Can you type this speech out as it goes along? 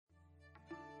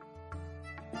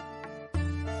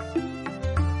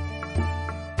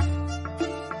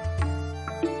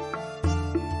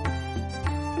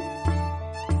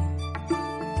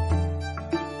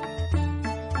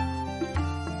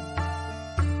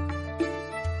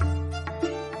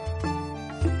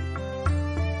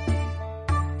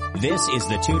This is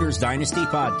the Tudors Dynasty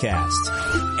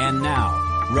Podcast. And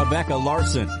now, Rebecca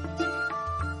Larson.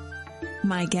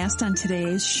 My guest on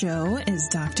today's show is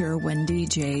Dr. Wendy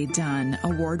J. Dunn,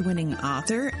 award-winning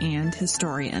author and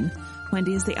historian.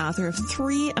 Wendy is the author of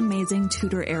 3 amazing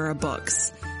Tudor-era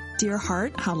books: Dear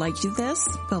Heart, How Like You This?,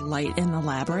 The Light in the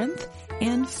Labyrinth,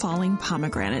 and Falling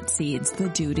Pomegranate Seeds, The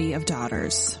Duty of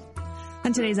Daughters.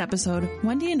 On today's episode,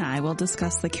 Wendy and I will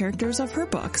discuss the characters of her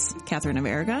books: Catherine of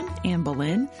Aragon, Anne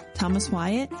Boleyn, Thomas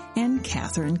Wyatt, and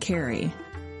Catherine Carey.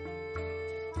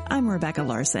 I'm Rebecca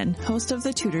Larson, host of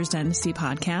the Tudors Dynasty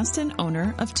Podcast and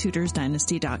owner of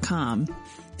TudorsDynasty.com.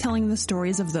 Telling the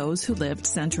stories of those who lived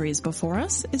centuries before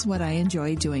us is what I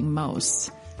enjoy doing most.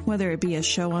 Whether it be a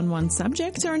show on one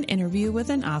subject or an interview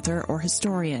with an author or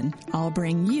historian, I'll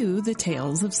bring you the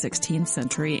tales of 16th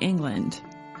century England.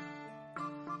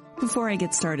 Before I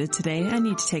get started today, I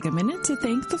need to take a minute to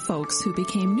thank the folks who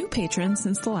became new patrons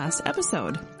since the last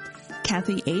episode: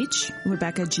 Kathy H.,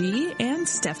 Rebecca G., and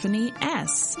Stephanie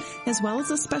S., as well as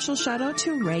a special shout out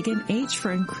to Reagan H.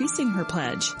 for increasing her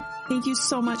pledge. Thank you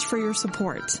so much for your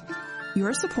support.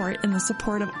 Your support and the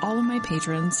support of all of my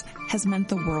patrons has meant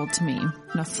the world to me.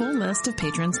 And a full list of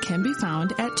patrons can be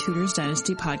found at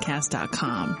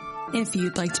TudorsDynastyPodcast.com. If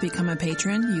you'd like to become a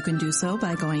patron, you can do so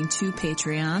by going to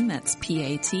Patreon. That's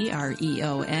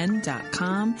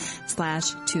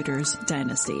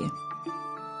patreon.com/TudorsDynasty.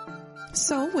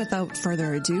 So without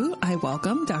further ado, I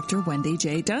welcome Dr. Wendy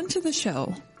J. Dunn to the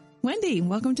show. Wendy,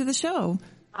 welcome to the show.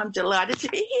 I'm delighted to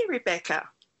be here, Rebecca.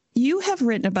 You have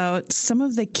written about some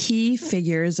of the key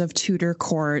figures of Tudor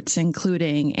courts,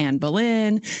 including Anne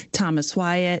Boleyn, Thomas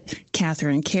Wyatt,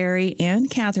 Catherine Carey, and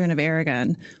Catherine of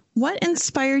Aragon. What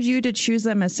inspired you to choose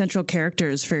them as central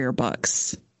characters for your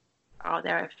books? Oh,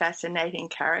 they're fascinating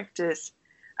characters.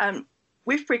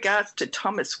 With regards to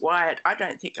Thomas Wyatt, I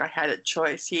don't think I had a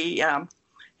choice. He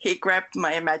grabbed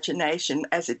my imagination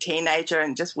as a teenager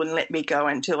and just wouldn't let me go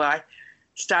until I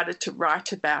started to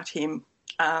write about him.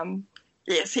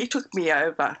 Yes, he took me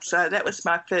over. So that was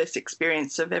my first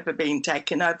experience of ever being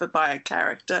taken over by a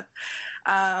character.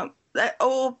 They're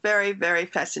all very, very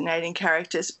fascinating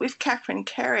characters. With Catherine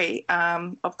Carey,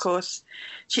 of course,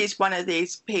 she's one of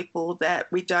these people that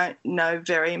we don't know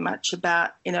very much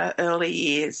about in her early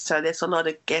years. So there's a lot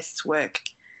of guesswork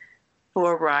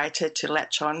for a writer to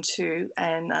latch on to,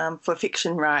 and for a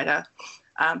fiction writer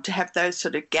to have those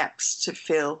sort of gaps to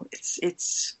fill.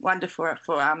 It's wonderful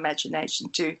for our imagination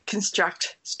to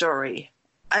construct story.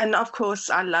 And, of course,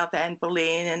 I love Anne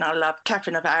Boleyn and I love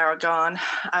Catherine of Aragon.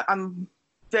 I'm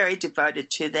very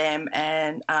devoted to them,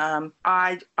 and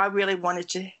I really wanted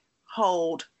to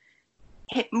hold.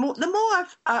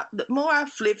 The more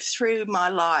I've lived through my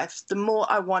life, the more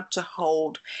I want to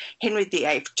hold Henry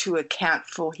VIII to account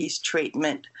for his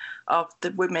treatment of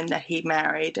the women that he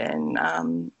married, and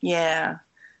I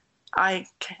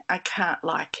can't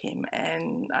like him,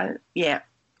 and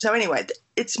So anyway,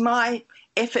 it's my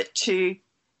effort to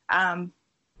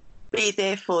be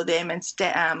there for them and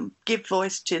give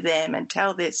voice to them and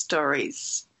tell their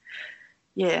stories.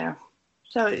 Yeah.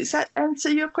 So does that answer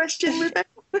your question, Rebecca?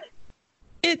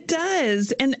 It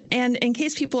does. And in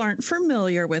case people aren't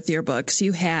familiar with your books,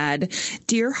 you had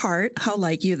Dear Heart, How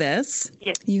Like You This?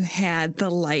 Yes. You had The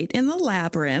Light in the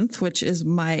Labyrinth, which is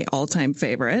my all-time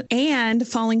favorite, and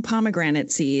Falling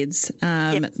Pomegranate Seeds,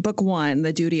 Yes. Book 1,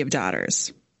 The Duty of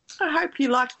Daughters. I hope you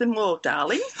liked them all,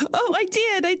 darling. Oh, I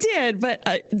did. But,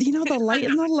 The Light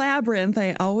in the Labyrinth,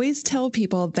 I always tell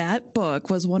people that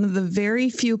book was one of the very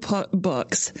few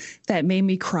books that made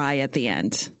me cry at the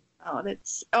end.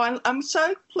 I'm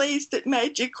so pleased it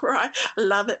made you cry. I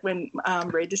love it when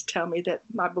readers tell me that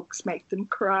my books make them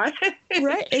cry.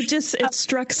 Right. It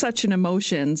struck such an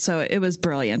emotion. So it was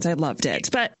brilliant. I loved it.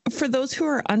 But for those who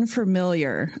are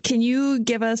unfamiliar, can you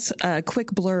give us a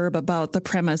quick blurb about the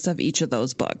premise of each of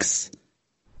those books?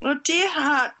 Well, Dear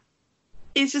Heart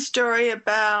is a story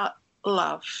about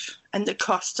love and the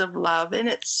cost of love. And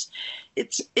it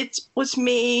was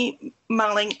me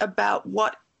mulling about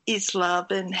what is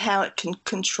love and how it can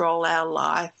control our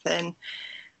life. And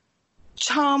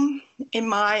Tom, in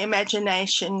my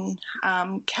imagination,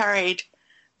 carried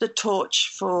the torch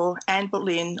for Anne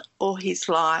Boleyn all his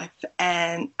life.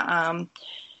 And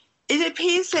it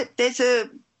appears that there's a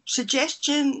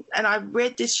suggestion, and I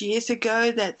read this years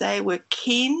ago, that they were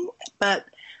kin. But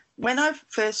when I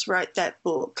first wrote that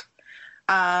book,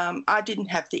 I didn't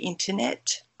have the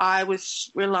internet. I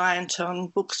was reliant on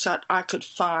books that I could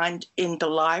find in the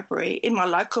library. In my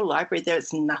local library, there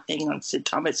was nothing on Sir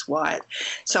Thomas Wyatt.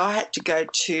 So I had to go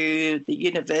to the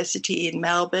university in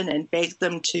Melbourne and beg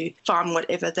them to find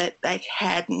whatever that they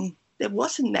had. And there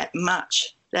wasn't that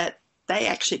much that they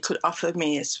actually could offer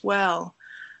me as well.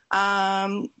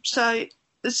 So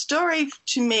the story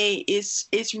to me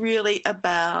is really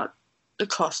about the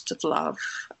cost of love,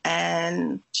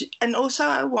 and also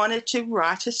I wanted to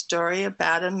write a story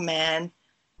about a man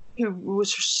who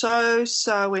was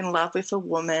so in love with a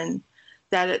woman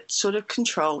that it sort of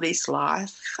controlled his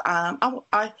life.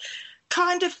 I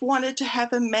kind of wanted to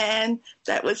have a man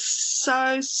that was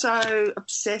so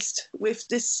obsessed with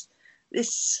this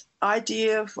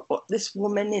idea of this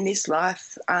woman in his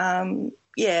life. So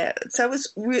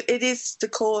it is the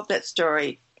core of that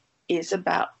story is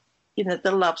about,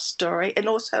 the love story, and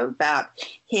also about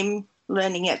him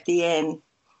learning at the end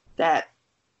that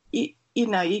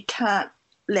you can't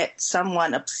let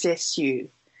someone obsess you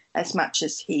as much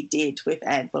as he did with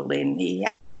Anne Boleyn. He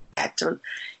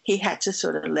had to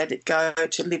sort of let it go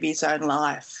to live his own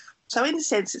life. So in a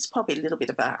sense, it's probably a little bit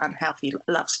of an unhealthy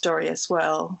love story as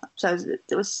well. So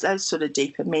there was those sort of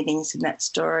deeper meanings in that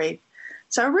story.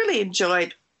 So I really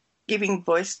enjoyed giving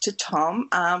voice to Tom.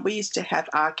 We used to have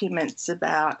arguments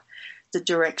about the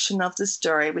direction of the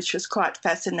story, which was quite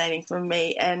fascinating for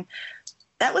me. And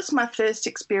that was my first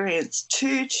experience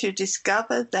too, to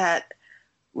discover that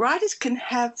writers can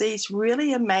have these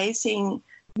really amazing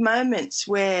moments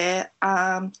where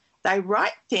they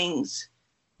write things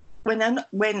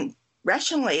when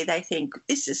rationally they think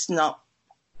this is not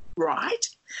right,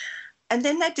 and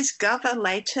then they discover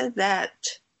later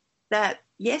that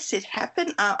yes, it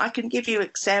happened. I can give you an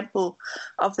example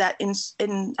of that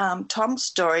in Tom's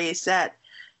story. Is that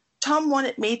Tom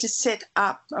wanted me to set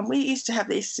up, and we used to have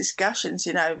these discussions,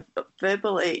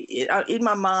 verbally. In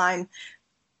my mind,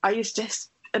 I used to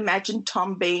imagine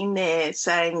Tom being there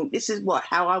saying, "This is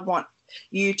how I want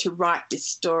you to write this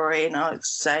story," and I would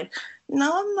say,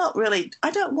 "No, I'm not really.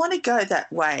 I don't want to go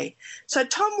that way." So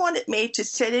Tom wanted me to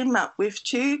set him up with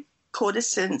two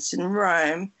courtesans in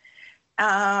Rome,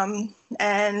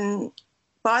 and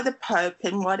by the Pope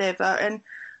and whatever, and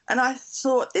I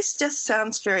thought this just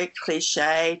sounds very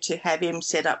cliche to have him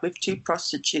set up with two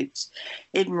prostitutes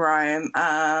in Rome,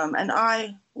 and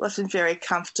I wasn't very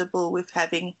comfortable with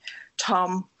having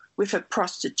Tom with a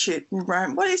prostitute in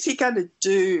Rome. What is he going to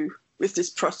do with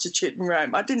this prostitute in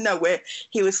Rome? I didn't know where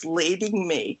he was leading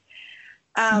me.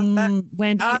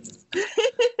 Wendy,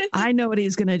 I know what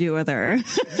he's going to do with her.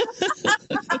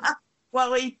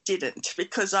 Well, he didn't,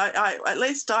 because I at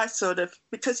least I sort of,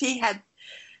 because he had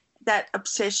that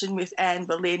obsession with Anne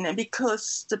Boleyn, and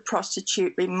because the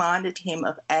prostitute reminded him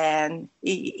of Anne,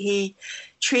 he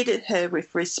treated her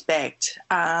with respect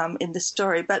in the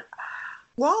story. But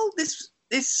while this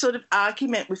sort of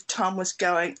argument with Tom was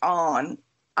going on,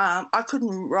 I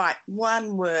couldn't write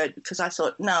one word, because I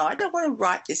thought, no, I don't want to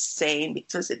write this scene,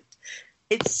 because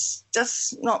it's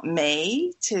just not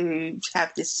me to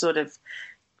have this sort of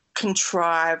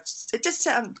contrived. It just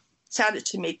sounded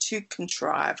to me too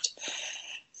contrived.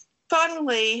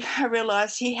 Finally, I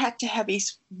realised he had to have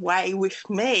his way with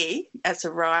me as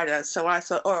a writer. So I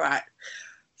thought, all right,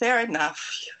 fair enough.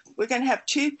 We're going to have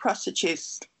two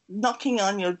prostitutes knocking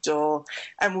on your door,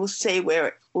 and we'll see where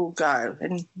it will go.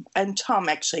 And Tom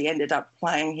actually ended up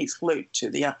playing his flute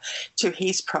to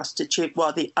his prostitute,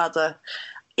 while the other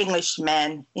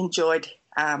Englishman enjoyed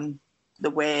the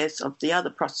wares of the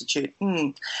other prostitute.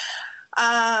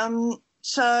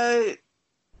 So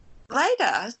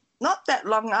later, not that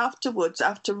long afterwards,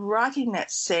 after writing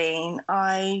that scene,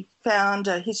 I found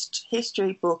a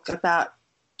history book about,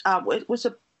 it was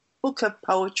a book of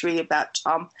poetry about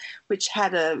Tom, which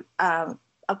had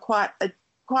quite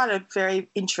a very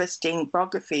interesting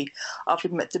biography of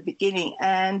him at the beginning.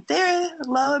 And there,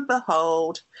 lo and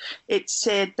behold, it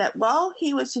said that while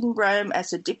he was in Rome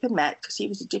as a diplomat, because he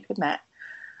was a diplomat,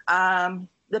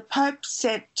 the Pope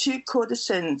sent two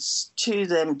courtesans to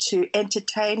them to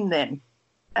entertain them.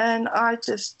 And I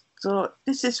just thought,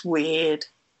 this is weird.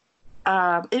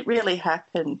 It really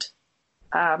happened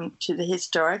to the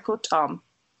historical Tom,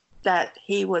 that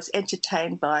he was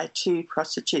entertained by two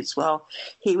prostitutes while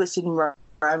he was in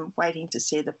Rome waiting to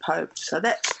see the Pope. So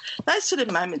those sort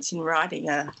of moments in writing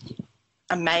are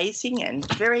amazing and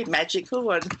very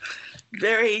magical, and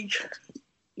very,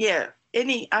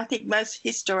 I think most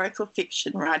historical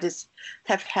fiction writers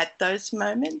have had those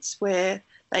moments where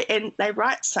they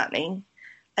write something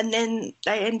and then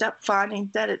they end up finding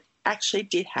that it actually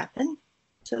did happen.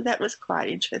 So that was quite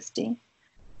interesting.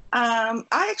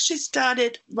 I actually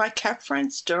started my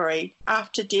Catherine story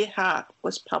after Dear Heart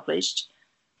was published.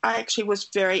 I actually was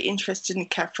very interested in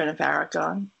Catherine of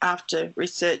Aragon after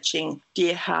researching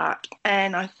Dear Heart,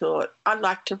 and I thought I'd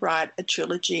like to write a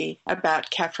trilogy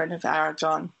about Catherine of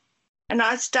Aragon. And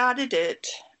I started it,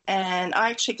 And I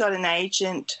actually got an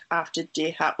agent after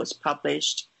Dear Heart was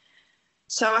published.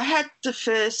 So I had the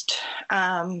first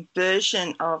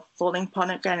version of Falling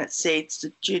Pomegranate Seeds,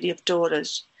 The Duty of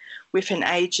Daughters, with an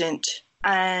agent,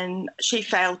 and she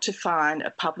failed to find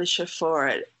a publisher for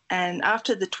it. And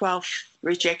after the 12th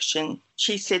rejection,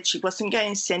 she said she wasn't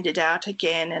going to send it out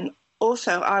again. And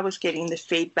also I was getting the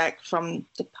feedback from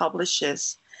the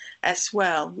publishers as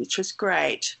well, which was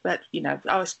great. But, you know,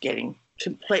 I was getting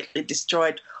completely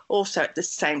destroyed also at the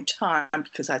same time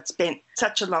because I'd spent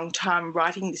such a long time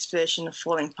writing this version of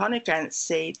Falling Pomegranate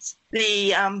Seeds.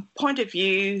 The point of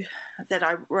view that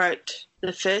I wrote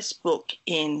the first book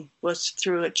in was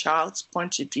through a child's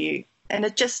point of view, and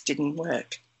it just didn't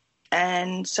work.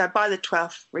 And so by the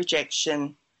 12th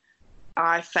rejection,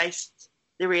 I faced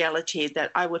the reality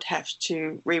that I would have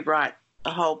to rewrite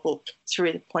the whole book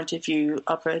through the point of view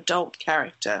of an adult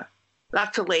character.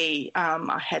 Luckily,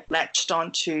 I had latched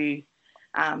on to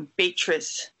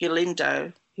Beatrice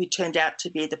Galindo, who turned out to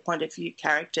be the point of view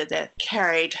character that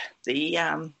carried the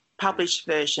published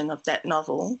version of that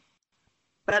novel.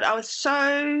 But I was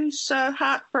so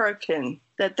heartbroken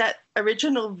that that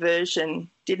original version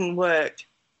didn't work.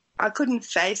 I couldn't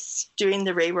face doing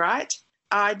the rewrite.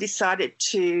 I decided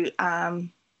to,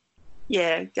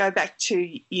 go back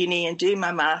to uni and do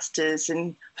my master's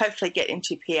and hopefully get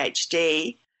into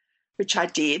PhD, which I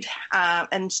did,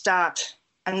 and start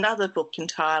another book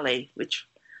entirely, which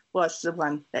was the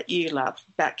one that you loved,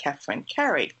 about Catherine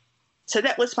Carey. So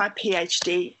that was my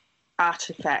PhD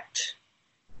artefact.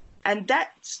 And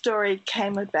that story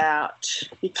came about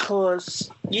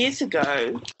because years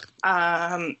ago,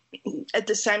 at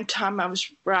the same time I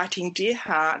was writing Dear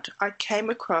Heart, I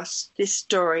came across this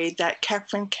story that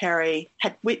Catherine Carey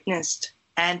had witnessed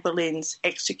Anne Boleyn's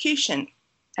execution.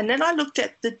 And then I looked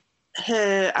at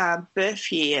her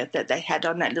birth year that they had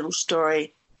on that little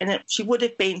story, and she would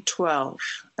have been 12.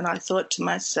 And I thought to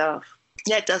myself,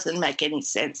 that doesn't make any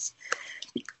sense.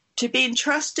 To be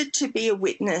entrusted to be a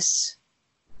witness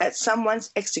at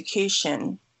someone's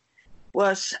execution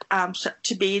was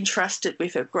to be entrusted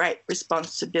with a great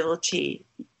responsibility.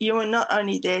 You were not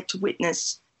only there to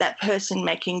witness that person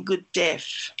making good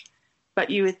death, but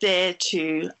you were there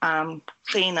to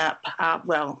clean up,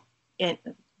 the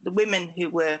women who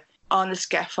were on the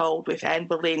scaffold with Anne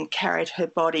Boleyn carried her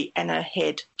body and her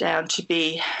head down to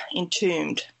be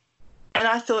entombed. And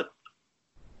I thought,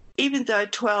 even though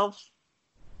 12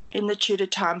 in the Tudor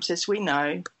times, as we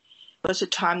know, was a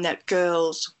time that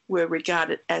girls were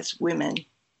regarded as women,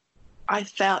 I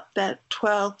felt that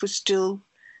 12 was still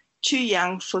too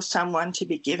young for someone to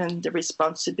be given the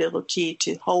responsibility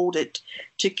to hold it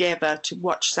together, to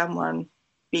watch someone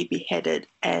be beheaded,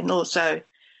 and also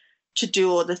to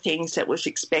do all the things that was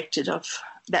expected of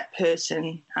that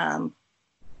person,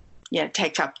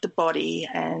 take up the body.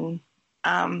 And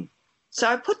so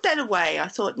I put that away. I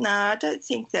thought, no, I don't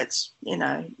think that's,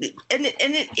 and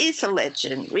it is a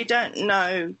legend. We don't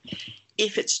know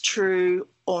if it's true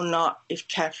or not, if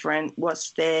Catherine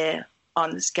was there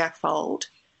on the scaffold,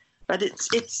 but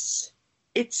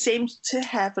it seems to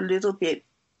have a little bit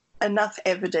enough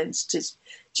evidence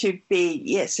to be,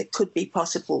 yes, it could be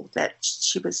possible that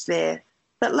she was there.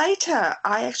 But later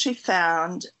I actually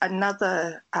found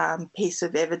another piece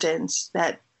of evidence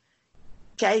that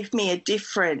gave me a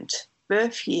different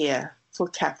birth year for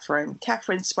Catherine.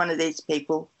 Catherine's one of these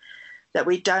people that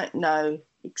we don't know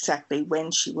exactly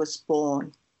when she was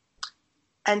born.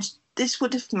 And this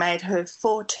would have made her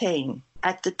 14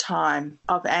 at the time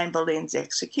of Anne Boleyn's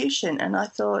execution. And I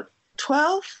thought,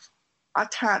 12? I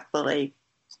can't believe.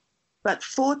 But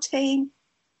 14?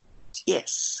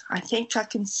 Yes, I think I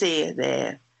can see her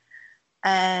there.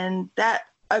 And that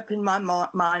opened my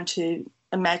mind to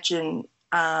imagine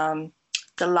the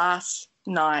last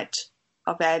night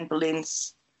of Anne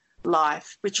Boleyn's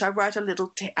life, which I wrote a little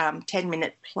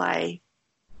 10-minute play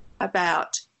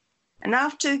about. And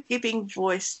after giving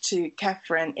voice to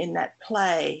Catherine in that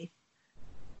play,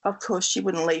 of course she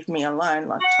wouldn't leave me alone,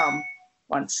 like Tom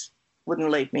once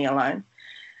wouldn't leave me alone,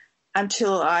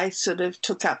 until I sort of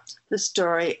took up the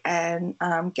story and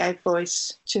gave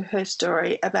voice to her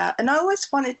story about, and I always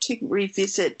wanted to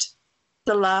revisit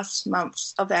the last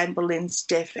months of Anne Boleyn's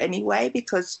death anyway,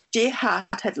 because Dear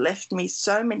Heart had left me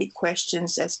so many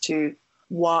questions as to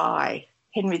why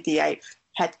Henry VIII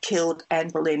had killed Anne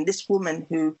Boleyn, this woman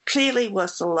who clearly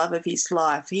was the love of his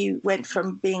life. He went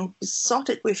from being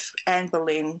besotted with Anne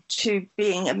Boleyn to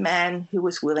being a man who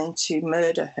was willing to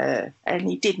murder her, and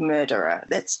he did murder her.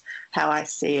 That's how I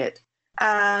see it.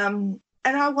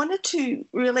 And I wanted to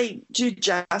really do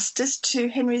justice to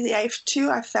Henry VIII too.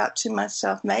 I felt to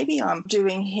myself, maybe I'm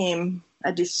doing him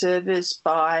a disservice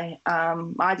by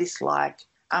my dislike.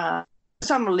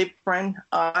 So I'm a liberal.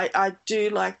 I do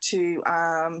like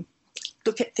to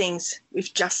look at things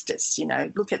with justice,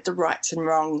 look at the rights and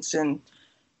wrongs and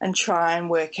try and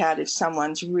work out if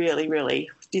someone's really, really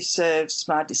deserves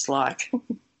my dislike.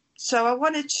 So I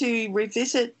wanted to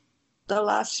revisit the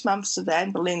last months of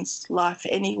Anne Boleyn's life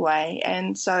anyway.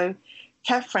 And so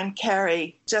Catherine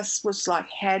Carey just was like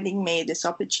handing me this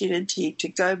opportunity to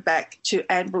go back to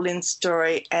Anne Boleyn's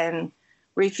story and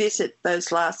revisit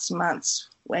those last months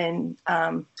when,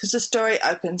 because the story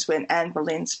opens when Anne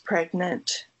Boleyn's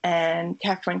pregnant and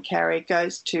Catherine Carey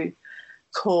goes to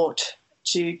court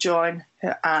to join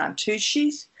her aunt, who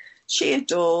she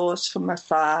adores from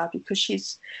afar because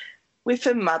she's with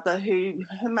her mother, who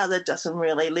her mother doesn't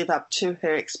really live up to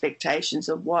her expectations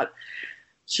of what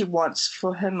she wants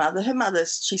for her mother. Her mother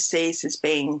she sees as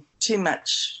being too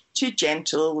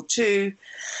gentle, too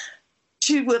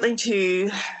willing to,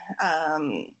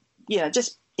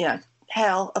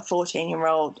 how a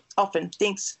 14-year-old often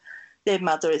thinks their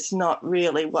mother is not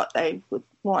really what they would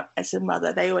want as a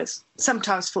mother. They always,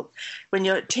 sometimes when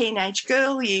you're a teenage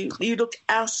girl, you look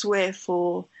elsewhere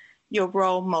for your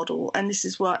role model, and this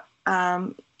is what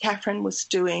Catherine was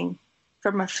doing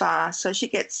from afar. So she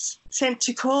gets sent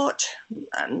to court.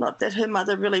 Not that her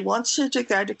mother really wants her to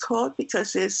go to court,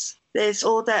 because there's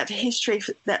all that history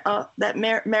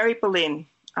that Mary Boleyn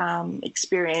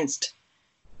experienced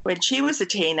when she was a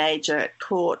teenager at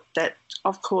court, that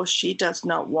of course she does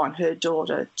not want her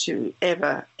daughter to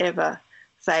ever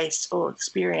face or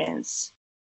experience.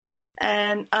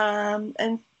 And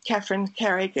Catherine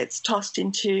Carey gets tossed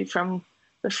from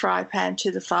the fry pan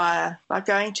to the fire by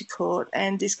going to court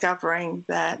and discovering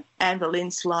that Anne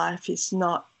Boleyn's life is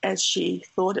not as she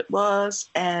thought it was,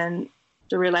 and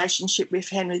the relationship with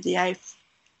Henry VIII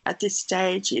at this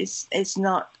stage is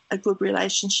not a good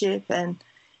relationship, and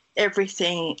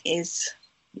everything is,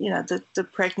 the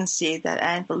pregnancy that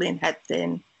Anne Boleyn had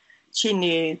then, she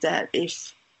knew that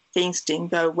if things didn't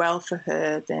go well for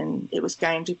her, then it was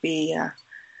going to be a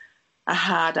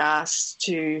hard ask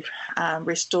to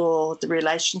restore the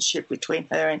relationship between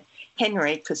her and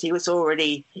Henry, because he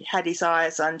had his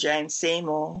eyes on Jane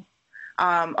Seymour.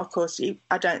 Of course,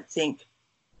 I don't think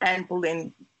Anne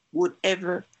Boleyn would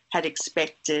ever had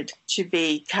expected to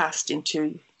be cast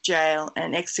into jail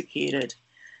and executed.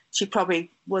 She probably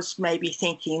was maybe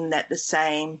thinking that the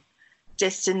same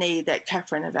destiny that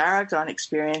Catherine of Aragon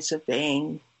experienced of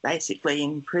being basically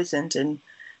imprisoned and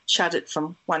shuttered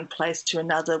from one place to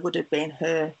another would have been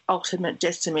her ultimate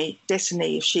destiny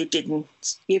if she didn't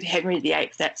give Henry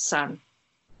VIII that son.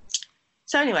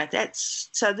 So anyway,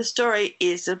 so the story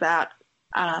is about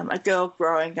a girl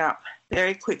growing up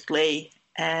very quickly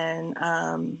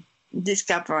and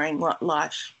discovering what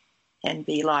life can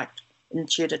be like in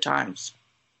Tudor times.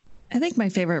 I think my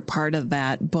favorite part of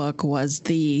that book was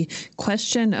the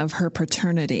question of her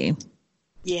paternity.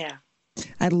 Yeah.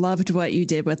 I loved what you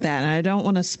did with that. And I don't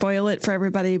want to spoil it for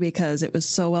everybody because it was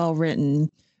so well written,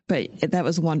 but that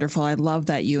was wonderful. I love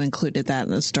that you included that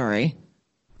in the story.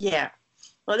 Yeah.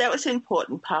 Well, that was an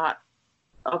important part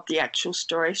of the actual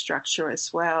story structure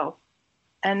as well.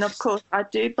 And of course, I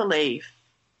do believe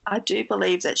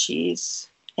that she is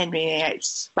Henry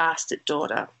VIII's bastard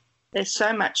daughter. There's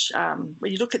so much, when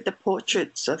you look at the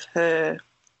portraits of her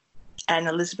and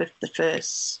Elizabeth I,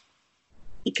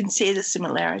 you can see the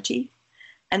similarity.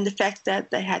 And the fact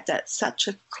that they had such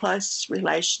a close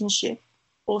relationship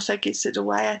also gives it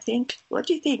away, I think. What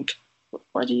do you think?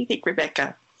 What do you think,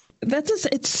 Rebecca?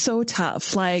 It's so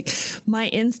tough. Like, my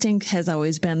instinct has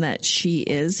always been that she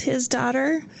is his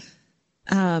daughter.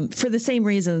 For the same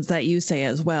reasons that you say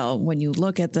as well. When you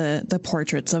look at the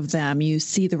portraits of them, you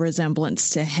see the resemblance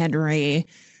to Henry.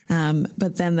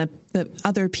 But then the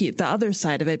other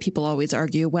side of it, people always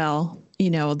argue, well,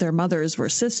 their mothers were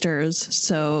sisters,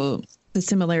 so the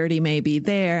similarity may be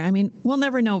there. I mean, we'll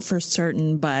never know for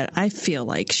certain, but I feel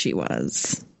like she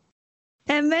was.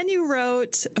 And then you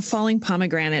wrote Falling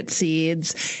Pomegranate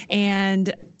Seeds,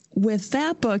 and with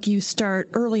that book, you start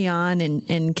early on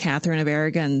in Catherine of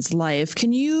Aragon's life.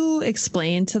 Can you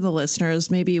explain to the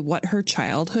listeners maybe what her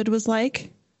childhood was like?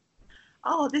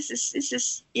 Oh, this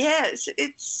is yes.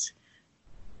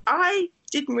 I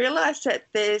didn't realize that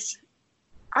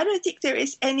I don't think there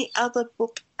is any other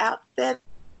book out there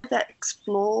that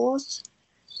explores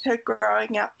her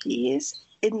growing up years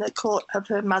in the court of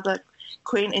her mother,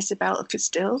 Queen Isabel of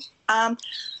Castile.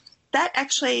 That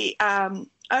actually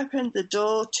opened the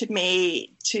door to me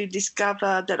to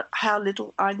discover that how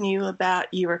little I knew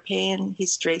about European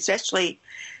history, especially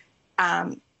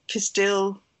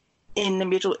Castile in the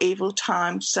medieval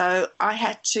times. So I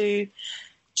had to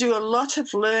do a lot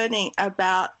of learning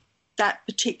about that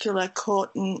particular court.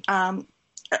 And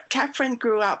Catherine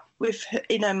grew up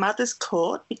in her mother's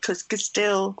court because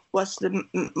Castile was the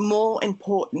more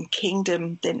important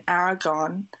kingdom than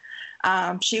Aragon.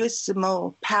 She was the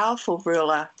more powerful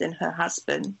ruler than her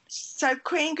husband. So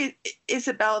Queen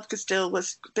Isabel of Castile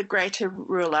was the greater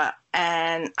ruler.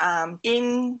 And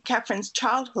in Catherine's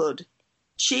childhood,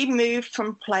 she moved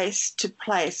from place to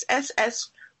place, as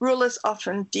rulers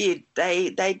often did.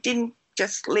 They didn't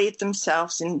just leave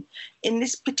themselves in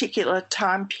this particular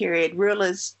time period.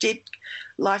 Rulers did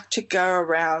like to go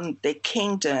around their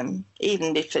kingdom,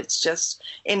 even if it's just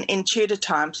in Tudor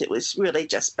times, it was really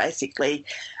just basically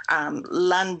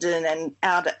London and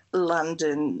out of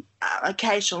London.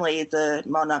 Occasionally the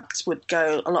monarchs would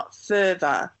go a lot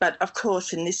further, but of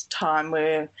course in this time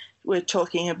we're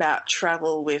talking about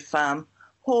travel with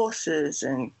horses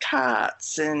and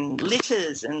carts and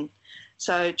litters, and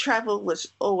so travel was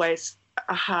always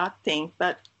a hard thing.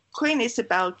 But Queen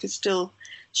Isabel Castile,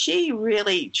 she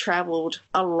really travelled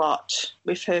a lot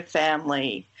with her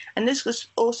family, and this was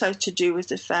also to do with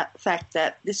the fact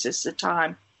that this is the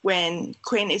time when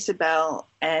Queen Isabel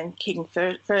and King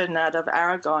Ferdinand of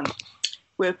Aragon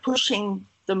were pushing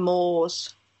the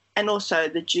Moors and also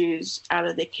the Jews out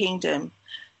of their kingdom.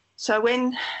 So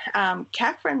when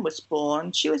Catherine was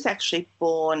born, she was actually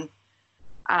born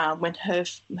when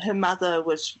her mother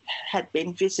had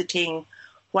been visiting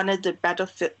one of the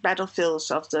battlefields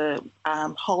of the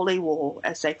Holy War,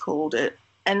 as they called it.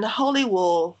 And the Holy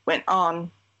War went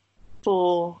on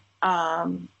for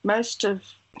most of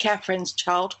Catherine's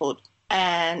childhood.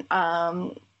 And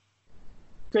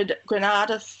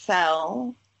Granada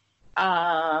fell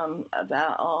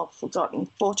about, forgotten,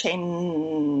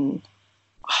 14...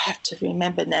 I have to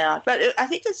remember now, but I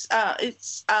think it's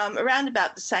around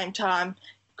about the same time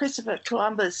Christopher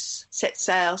Columbus set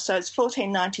sail, so it's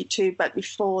 1492, but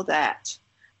before that,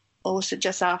 or was it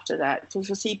just after that?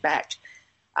 Was he back?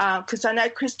 Because I know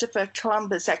Christopher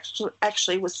Columbus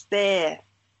actually was there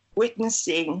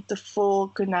witnessing the fall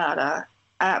of Granada,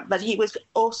 but he was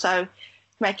also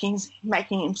making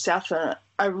himself a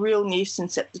real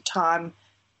nuisance at the time,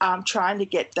 trying to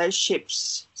get those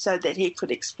ships so that he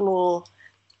could explore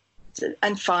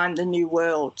and find the new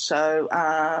world. So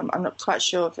I'm not quite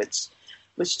sure if it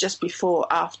was just before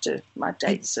or after my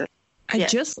dates. I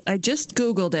just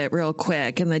Googled it real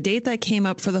quick, and the date that came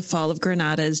up for the fall of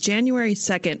Granada is January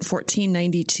 2nd,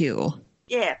 1492.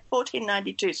 Yeah,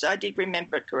 1492. So I did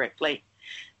remember it correctly.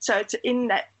 So it's in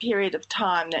that period of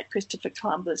time that Christopher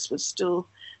Columbus was still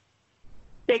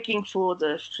begging for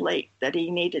the fleet that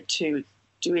he needed to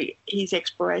do his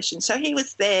exploration. So he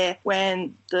was there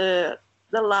when the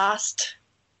last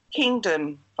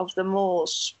kingdom of the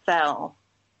Moors fell.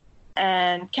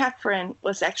 And Catherine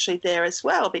was actually there as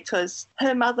well because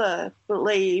her mother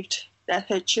believed that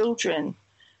her children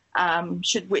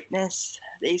should witness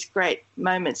these great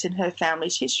moments in her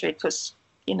family's history because,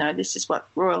 you know, this is what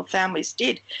royal families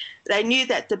did. They knew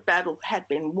that the battle had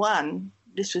been won.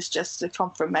 This was just a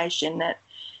confirmation that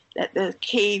the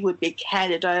key would be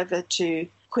handed over to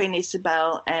Queen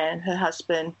Isabel and her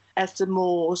husband as the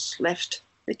Moors left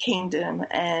the kingdom.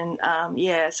 And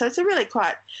so it's a really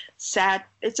quite sad,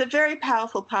 it's a very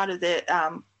powerful part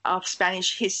of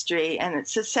Spanish history, and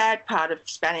it's a sad part of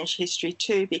Spanish history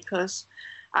too because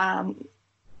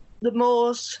the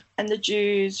Moors and the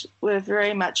Jews were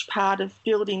very much part of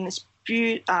building this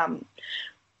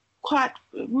quite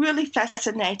really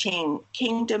fascinating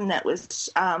kingdom that was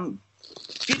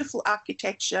beautiful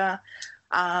architecture.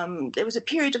 There was a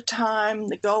period of time,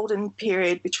 the Golden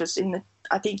Period, which was in the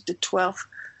 12th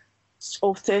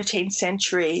or 13th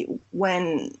century,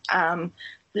 when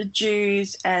the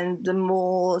Jews and the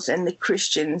Moors and the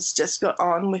Christians just got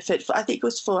on with it. I think it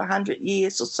was for 100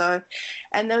 years or so.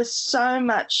 And there was so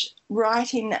much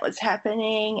writing that was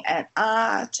happening and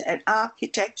art and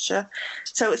architecture.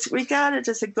 So it's regarded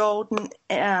as a golden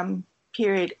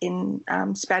period in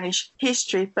Spanish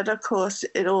history. But, of course,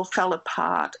 it all fell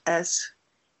apart as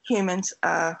humans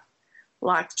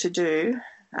like to do,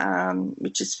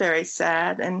 which is very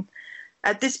sad. And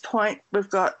at this point, we've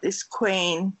got this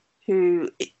queen who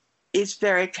is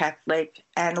very Catholic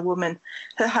and a woman.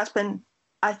 Her husband,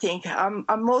 I think, I'm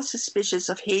more suspicious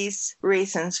of his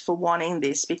reasons for wanting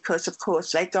this because, of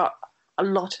course, they got a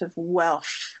lot of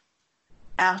wealth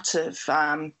out of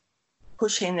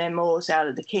pushing their Moors out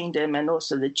of the kingdom and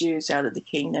also the Jews out of the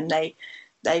kingdom. They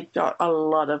got a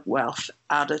lot of wealth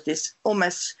out of this,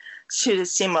 almost sort of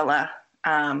similar.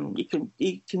 You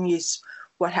can use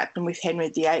what happened with Henry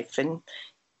VIII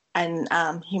and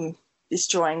him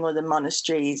destroying all the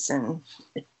monasteries. And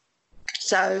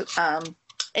so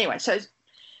anyway, so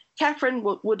Catherine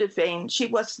would have been, she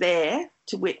was there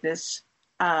to witness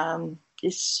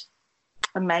this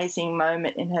amazing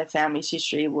moment in her family's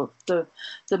history with the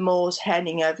Moors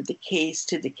handing over the keys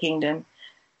to the kingdom.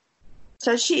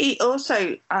 So she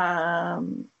also,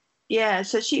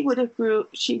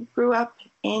 she grew up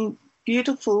in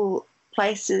beautiful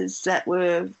places that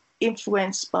were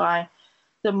influenced by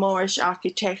the Moorish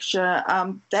architecture.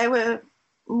 They were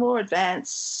more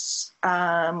advanced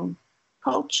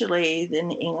culturally than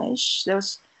the English. There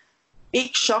was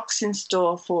big shocks in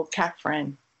store for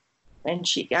Catherine when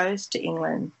she goes to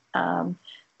England.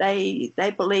 They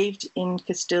believed in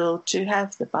Castile to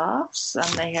have the baths, and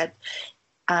they had,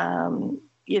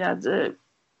 the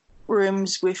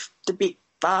rooms with the big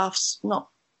baths, not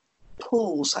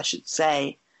pools, I should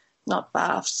say, not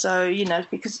baths. So,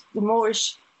 because the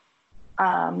Moorish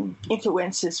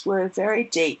influences were very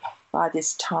deep by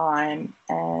this time.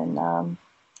 And,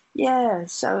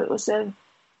 so it was an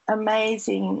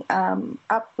amazing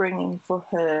upbringing for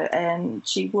her. And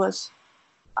she was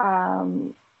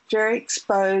very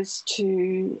exposed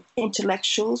to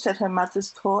intellectuals at her mother's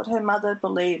court. Her mother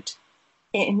believed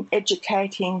in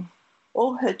educating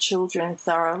all her children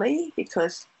thoroughly,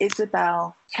 because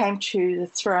Isabel came to the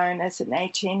throne as an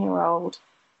 18-year-old,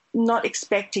 not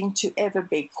expecting to ever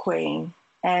be queen,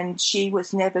 and she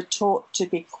was never taught to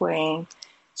be queen.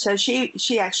 So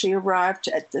she actually arrived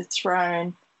at the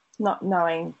throne not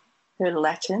knowing her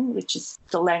Latin, which is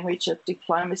the language of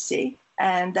diplomacy,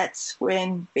 and that's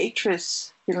when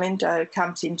Beatrice Galindo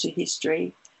comes into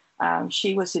history.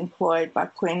 She was employed by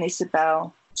Queen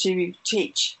Isabel to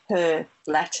teach her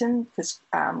Latin, because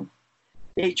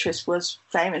Beatrice was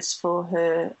famous for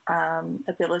her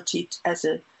ability as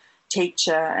a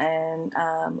teacher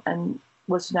and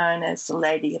was known as the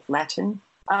Lady of Latin.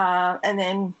 And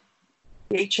then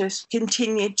Beatrice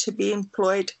continued to be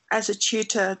employed as a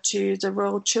tutor to the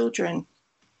royal children.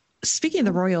 Speaking of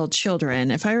the royal children,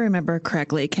 if I remember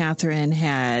correctly, Catherine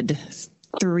had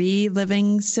 3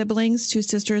 living siblings, 2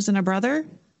 sisters and a brother?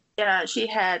 Yeah, she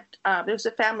had, there was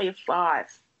a family of 5.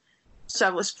 So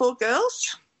it was 4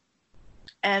 girls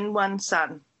and 1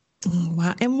 son. Oh,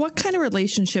 wow. And what kind of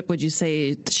relationship would you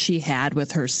say she had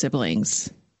with her siblings?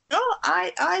 Oh,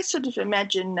 I sort of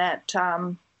imagine that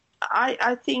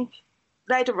I think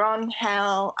later on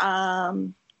how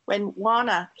when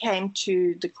Juana came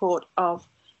to the court of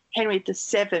Henry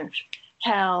VII,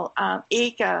 how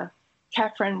eager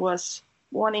Catherine was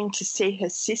wanting to see her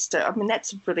sister. I mean,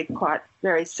 that's really quite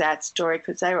very sad story,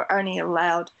 because they were only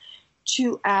allowed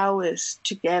 2 hours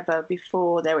together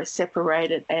before they were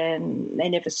separated, and they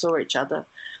never saw each other,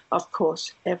 of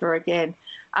course, ever again.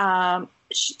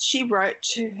 She wrote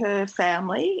to her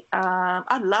family.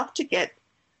 I'd love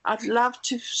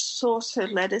to source her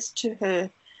letters to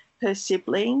her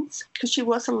siblings, because she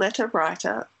was a letter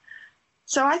writer.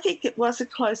 So I think it was a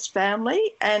close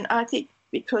family, and I think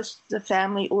because the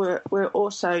family were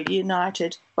also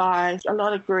united by a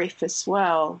lot of grief as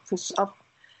well, because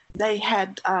they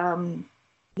had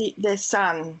their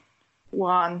son,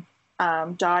 Juan,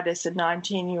 died as a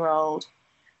 19-year-old,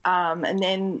 and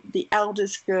then the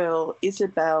eldest girl,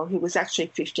 Isabel, who was actually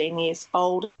 15 years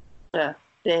older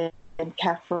than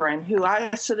Catherine, who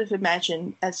I sort of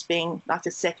imagine as being like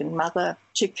a second mother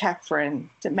to Catherine.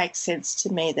 It makes sense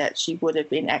to me that she would have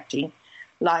been acting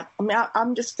like, I mean,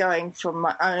 I'm just going from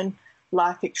my own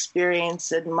life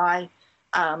experience, and my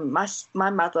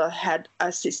mother had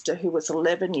a sister who was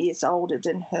 11 years older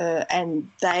than her, and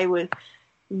they were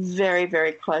very,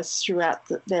 very close throughout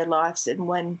their lives. And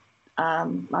when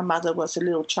my mother was a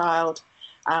little child,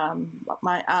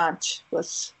 my aunt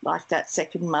was like that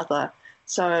second mother.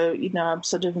 So, I'm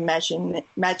sort of imagining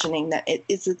that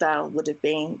Isabel would have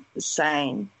been the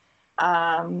same.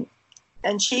 And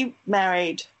she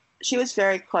was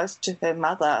very close to her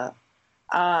mother.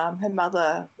 Her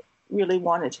mother really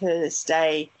wanted her to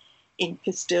stay in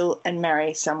Castile and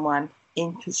marry someone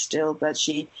in Castile, but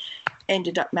she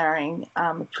ended up marrying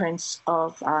a prince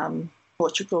of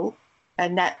Portugal,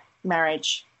 and that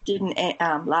marriage didn't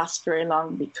last very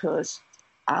long, because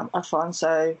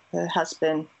Afonso, her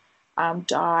husband,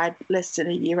 died less than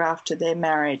a year after their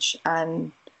marriage,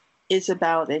 and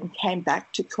Isabel then came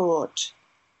back to court,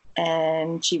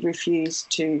 and she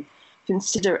refused to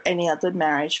consider any other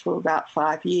marriage for about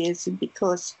 5 years. And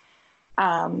because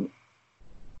the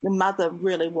mother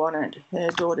really wanted her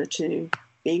daughter to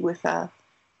be with her,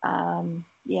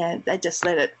 they just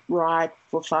let it ride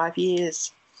for 5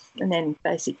 years. And then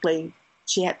basically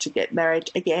she had to get married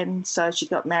again. So she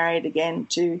got married again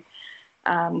to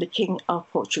the King of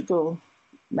Portugal,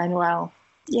 Manuel.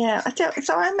 Yeah,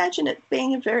 so I imagine it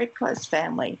being a very close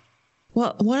family.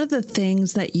 Well, one of the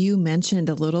things that you mentioned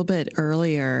a little bit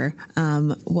earlier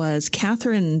was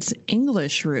Catherine's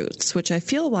English roots, which I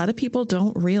feel a lot of people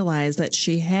don't realize that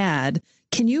she had.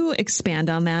 Can you expand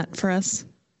on that for us?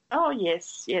 Oh,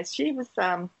 yes. She was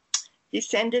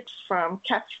descended from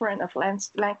Catherine of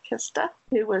Lancaster,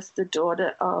 who was the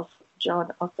daughter of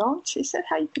John of Gaunt. Is that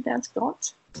how you pronounce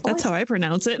Gaunt? That's how I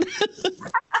pronounce it.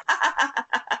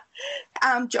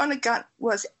 John of Gaunt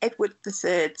was Edward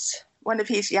III's, one of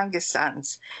his youngest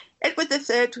sons. Edward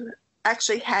III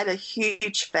actually had a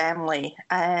huge family,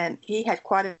 and he had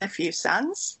quite a few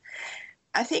sons.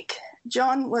 I think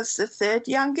John was the third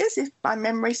youngest, if my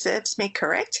memory serves me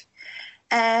correct.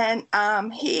 And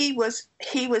he was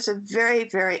a very,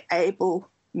 very able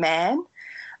man,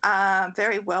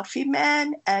 very wealthy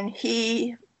man, and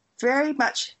he very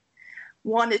much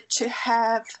wanted to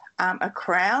have a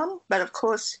crown. But of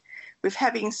course, with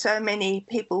having so many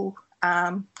people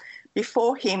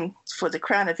before him for the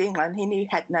crown of England, he knew he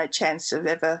had no chance of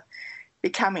ever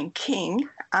becoming king.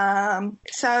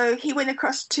 So he went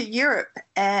across to Europe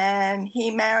and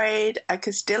he married a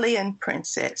Castilian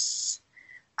princess.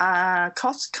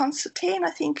 Constantine, I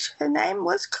think her name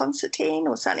was Constantine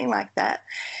or something like that.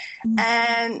 Mm.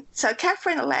 And so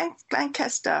Catherine of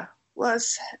Lancaster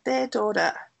was their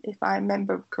daughter, if I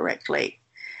remember correctly.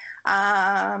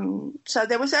 So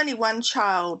there was only one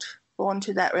child born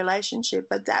to that relationship,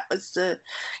 but that was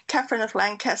Catherine of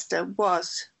Lancaster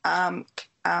was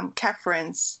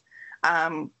Catherine's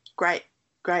great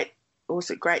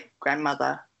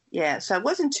grandmother. Yeah, so it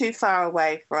wasn't too far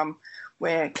away from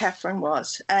where Catherine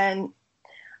was. And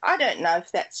I don't know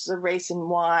if that's the reason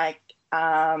why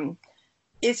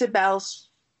Isabel's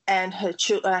and her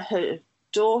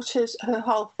daughters, her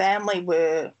whole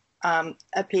family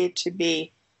appeared to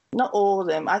be, not all of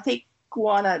them. I think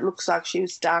Juana looks like she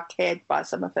was dark-haired by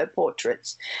some of her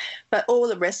portraits, but all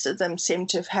the rest of them seem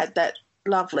to have had that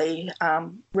lovely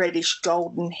reddish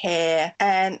golden hair.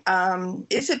 And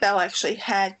Isabel actually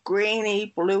had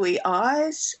greeny, bluey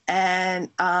eyes, and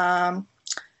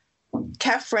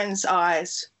Catherine's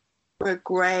eyes were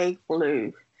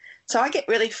grey-blue. So I get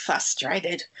really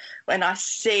frustrated when I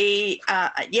see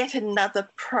yet another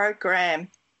program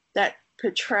that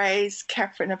portrays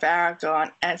Catherine of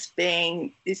Aragon as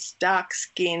being this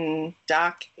dark-skinned,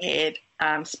 dark-haired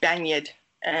Spaniard.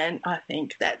 And I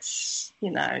think that's,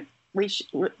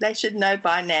 they should know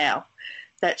by now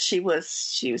that she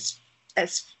was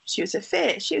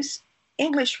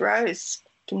English rose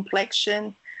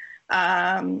complexion,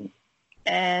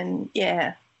 and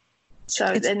yeah.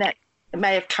 So then that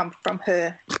may have come from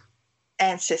her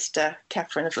ancestor,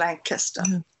 Catherine of Lancaster.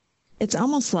 It's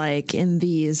almost like in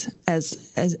these,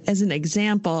 as an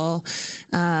example,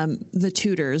 the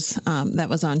Tudors that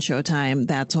was on Showtime.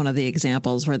 That's one of the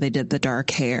examples where they did the dark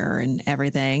hair and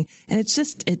everything. And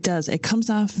it comes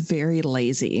off very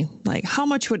lazy. Like, how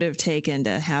much would it have taken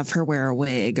to have her wear a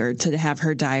wig or to have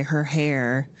her dye her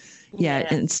hair?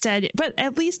 Yeah. Instead, but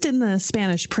at least in the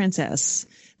Spanish Princess,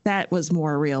 that was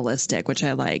more realistic, which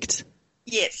I liked.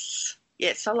 Yes,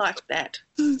 I like that.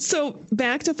 So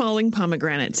back to Falling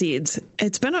Pomegranate Seeds.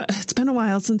 It's been a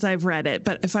while since I've read it,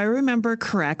 but if I remember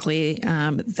correctly,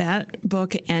 that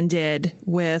book ended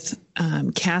with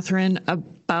Catherine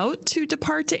about to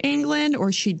depart to England,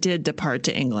 or she did depart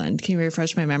to England. Can you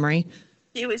refresh my memory?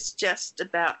 She was just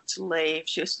about to leave.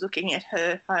 She was looking at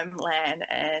her homeland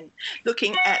and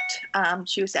looking at,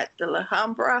 she was at the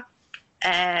Alhambra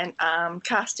and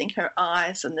casting her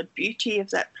eyes on the beauty of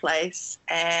that place,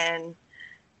 and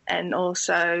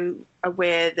also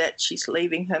aware that she's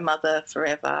leaving her mother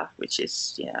forever, which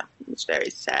is, it's very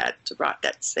sad to write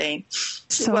that scene.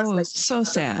 So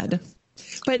sad.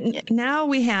 But now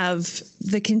we have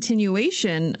the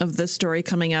continuation of the story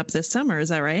coming up this summer. Is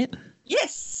that right?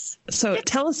 Yes. So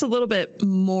tell us a little bit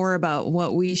more about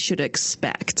what we should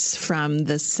expect from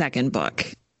the second book.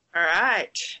 All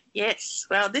right. Yes.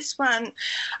 Well, this one,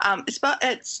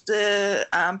 it's the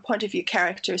point of view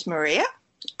character is Maria.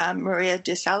 Maria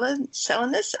de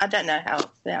Salinas. I don't know how to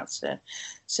pronounce her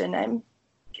surname.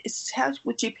 How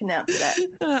would you pronounce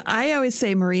that? I always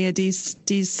say Maria de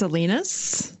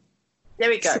Salinas. There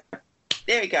we go.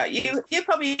 You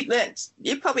probably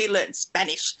learned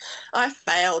Spanish. I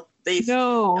failed these.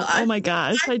 No, oh my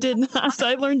gosh, I did not.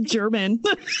 I learned German.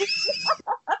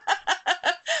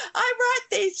 I write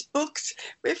these books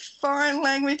with foreign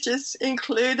languages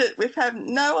included. We have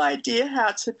no idea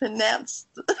how to pronounce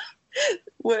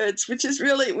words, which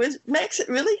makes it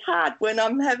really hard when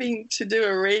I'm having to do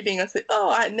a reading. I think,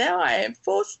 now I am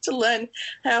forced to learn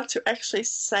how to actually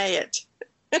say it.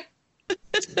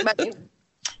 But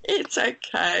It's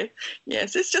okay.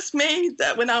 Yes, it's just me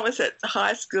that when I was at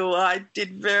high school, I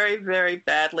did very, very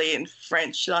badly in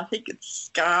French. And I think it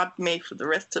scarred me for the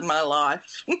rest of my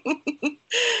life.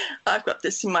 I've got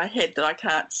this in my head that I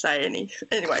can't say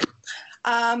anyway.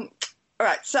 All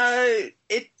right, so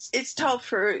it's told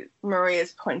through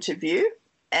Maria's point of view.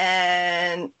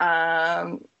 And,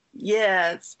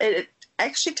 it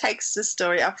actually takes the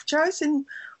story.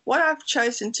 What I've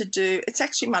chosen to do, it's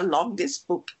actually my longest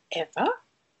book ever,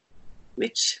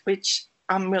 which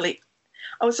I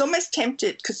was almost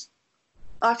tempted because,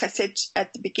 like I said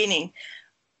at the beginning,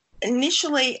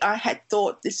 initially I had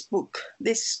thought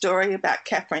this story about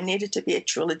Catherine needed to be a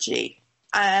trilogy.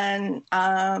 And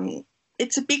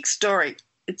it's a big story.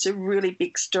 It's a really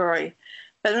big story.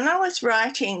 But when I was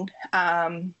writing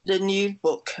the new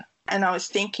book and I was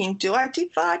thinking, do I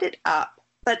divide it up?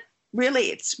 But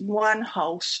really it's one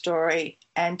whole story,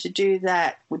 and to do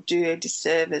that would do a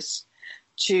disservice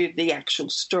to the actual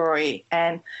story.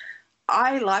 And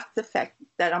I like the fact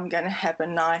that I'm going to have a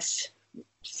nice,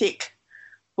 thick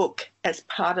book as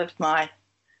part of my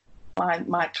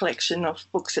collection of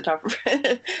books that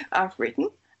I've written.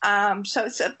 So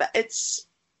it's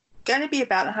going to be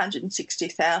about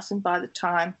 160,000 by the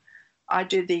time I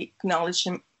do the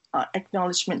acknowledgement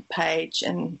page,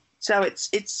 and so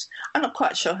it's I'm not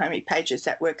quite sure how many pages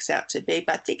that works out to be,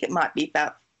 but I think it might be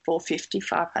about 450,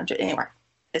 500 anyway.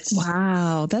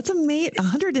 Wow, that's amazing.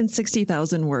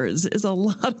 160,000 words is a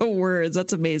lot of words.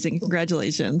 That's amazing.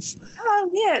 Congratulations. Oh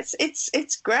yes,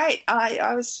 it's great.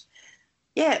 I was.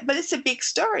 Yeah, but it's a big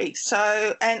story.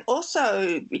 So, and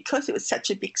also because it was such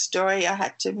a big story, I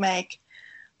had to make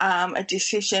a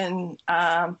decision.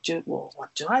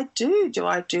 What do I do? Do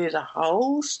I do the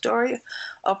whole story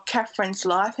of Catherine's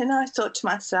life? And I thought to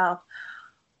myself,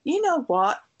 you know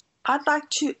what? I'd like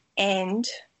to end.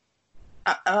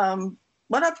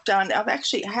 What I've done,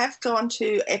 have gone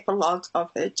to epilogue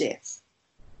of her death,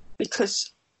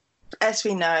 because, as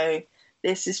we know,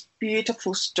 there's this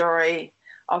beautiful story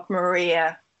of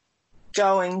Maria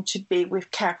going to be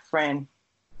with Catherine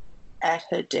at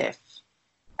her death.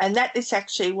 And that is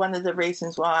actually one of the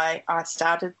reasons why I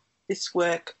started this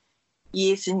work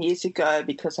years and years ago,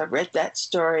 because I read that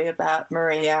story about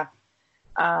Maria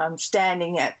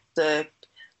standing at the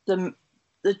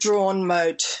drawn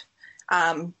moat,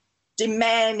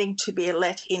 demanding to be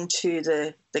let into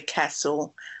the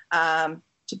castle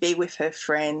to be with her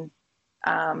friend,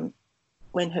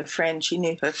 when she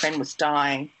knew her friend was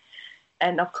dying.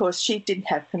 And, of course, she didn't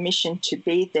have permission to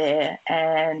be there,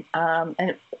 and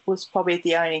it was probably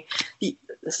the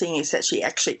thing is that she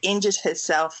actually injured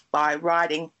herself by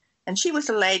riding, and she was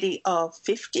a lady of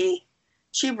 50.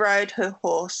 She rode her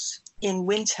horse in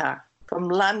winter from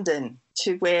London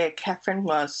to where Catherine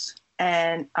was.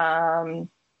 And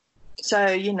so,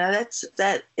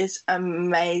 that is an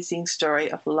amazing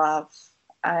story of love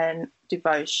and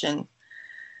devotion.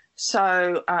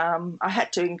 So I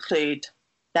had to include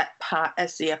that part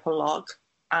as the epilogue.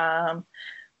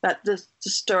 But the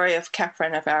story of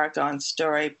Catherine of Aragon's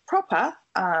story proper,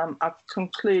 I've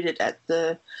concluded at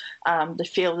the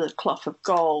Field of the Cloth of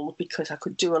Gold, because I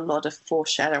could do a lot of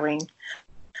foreshadowing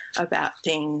about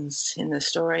things in the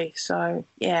story. So,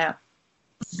 yeah.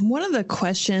 One of the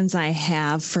questions I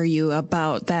have for you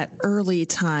about that early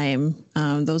time,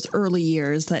 those early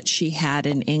years that she had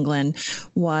in England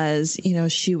was,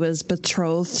 she was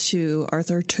betrothed to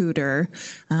Arthur Tudor,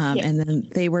 and then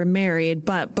they were married.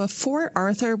 But before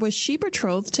Arthur, was she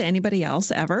betrothed to anybody else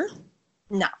ever?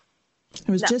 No. It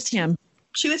was just him.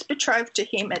 She was betrothed to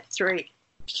him at 3.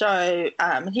 So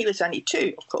he was only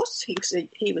 2, of course.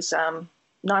 He was 9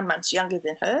 months younger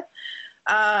than her.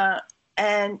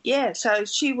 And, so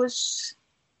she was,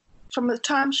 from the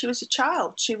time she was a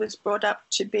child, she was brought up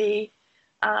to be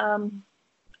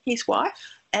his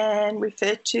wife and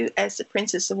referred to as the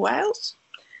Princess of Wales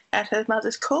at her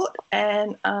mother's court,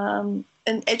 and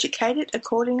educated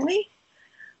accordingly.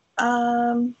 Never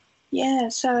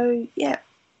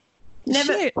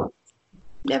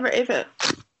ever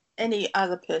any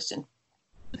other person.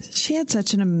 She had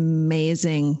such an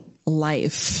amazing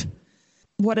life.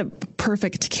 What a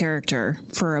perfect character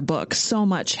for a book. So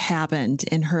much happened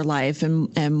in her life.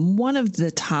 And one of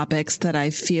the topics that I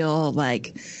feel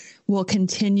like will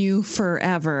continue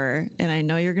forever, and I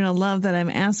know you're going to love that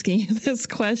I'm asking you this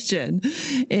question,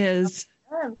 is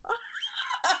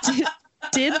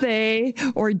did they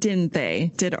or didn't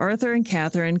they? Did Arthur and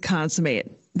Catherine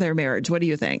consummate their marriage? What do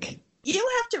you think? You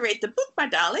have to read the book, my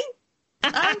darling.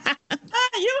 You have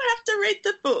to read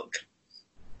the book.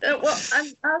 Well,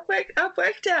 I've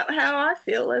worked out how I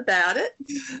feel about it.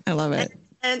 I love it.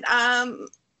 And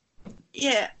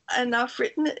Yeah, and I've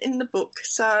written it in the book.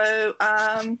 So,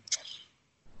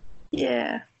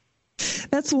 yeah.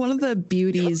 That's one of the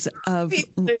beauties of...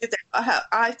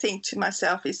 I think to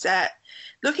myself is that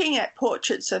looking at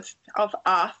portraits of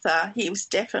Arthur, he was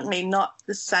definitely not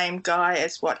the same guy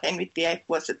as what Henry VIII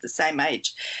was at the same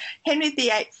age. Henry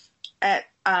VIII at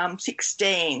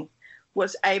 16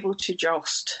 was able to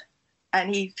joust,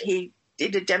 and he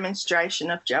did a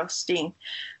demonstration of jousting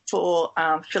for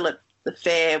Philip the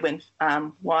Fair when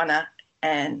Juana,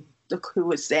 and who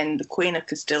was then the Queen of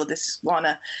Castile, this is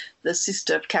Juana, the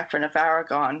sister of Catherine of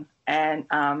Aragon, and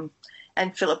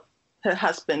Philip, her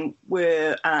husband,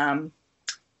 were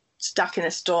stuck in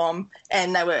a storm,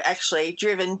 and they were actually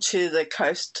driven to the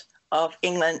coast of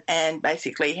England, and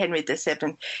basically Henry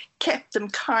VII kept them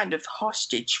kind of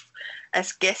hostage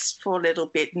as guests for a little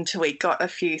bit until he got a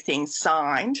few things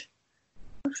signed.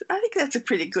 I think that's a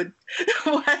pretty good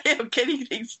way of getting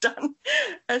things done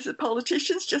as the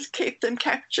politicians, just keep them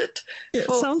captured. It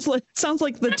sounds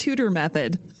like the Tudor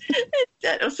method.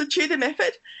 That was the Tudor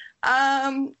method.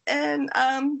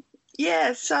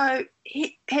 So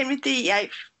Henry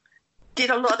VIII did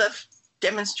a lot of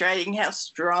demonstrating how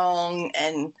strong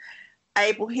and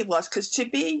able he was, because to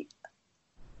be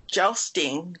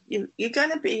jousting, you're going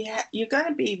to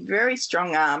be very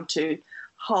strong-armed to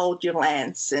hold your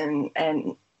lance, and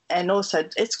also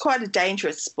it's quite a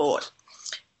dangerous sport.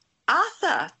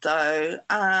 Arthur, though,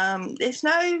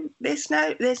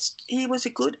 he was a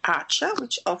good archer,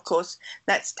 which of course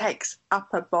that takes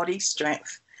upper body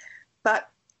strength, but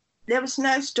there was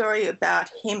no story about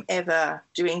him ever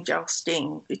doing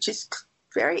jousting, which is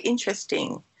very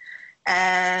interesting.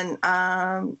 And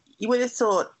you would have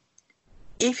thought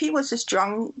if he was a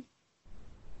strong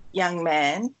young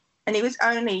man, and he was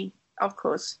only, of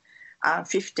course,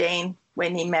 15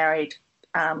 when he married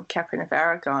Catherine of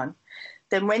Aragon,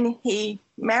 then when he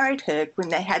married her, when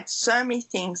they had so many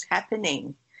things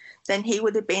happening, then he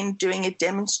would have been doing a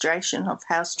demonstration of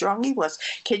how strong he was.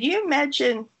 Can you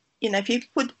imagine, if you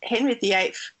put Henry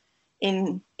VIII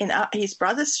in his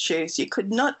brother's shoes, you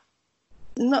could not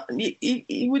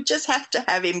you would just have to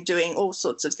have him doing all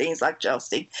sorts of things like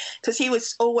jousting, because he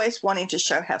was always wanting to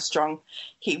show how strong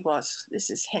he was. This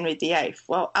is Henry VIII.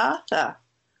 Well, Arthur,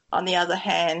 on the other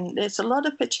hand, there's a lot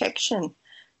of protection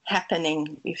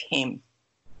happening with him,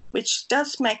 which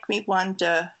does make me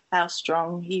wonder how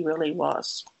strong he really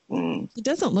was. He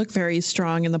doesn't look very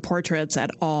strong in the portraits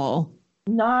at all.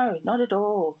 No, not at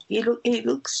all. He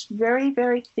looks very,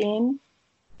 very thin.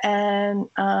 And,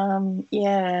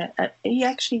 he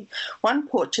actually, one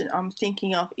portrait I'm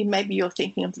thinking of, maybe you're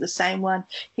thinking of the same one,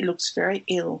 he looks very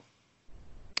ill.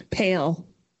 Pale.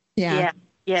 Yeah.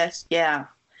 Yes.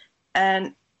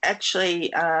 And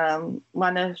actually,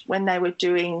 when they were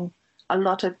doing a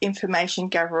lot of information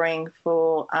gathering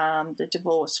for the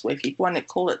divorce, if you want to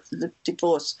call it the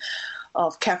divorce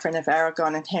of Catherine of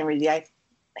Aragon and Henry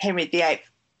VIII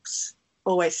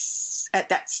always at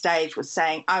that stage was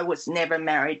saying, I was never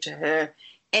married to her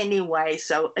anyway,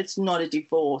 so it's not a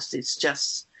divorce. It's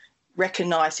just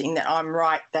recognising that I'm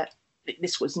right, that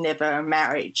this was never a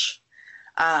marriage.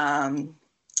 So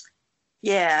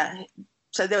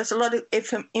there was a lot of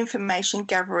information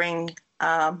gathering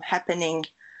happening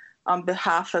on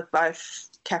behalf of both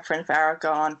Catherine of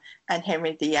Aragon and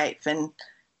Henry VIII, and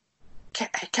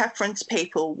Catherine's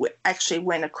people actually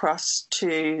went across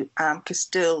to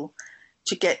Castile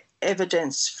to get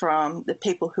evidence from the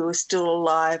people who were still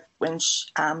alive when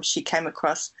she came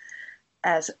across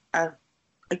as a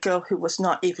girl who was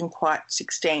not even quite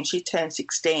 16. She turned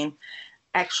 16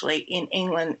 actually in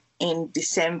England in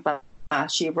December.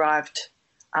 She arrived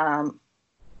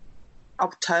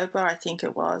October, I think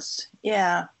it was.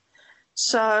 Yeah.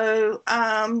 So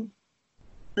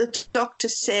the doctor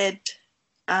said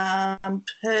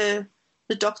the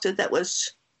doctor that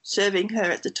was serving her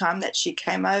at the time that she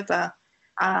came over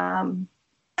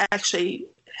actually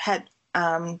had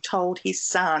told his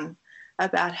son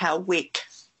about how weak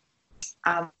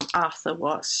Arthur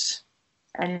was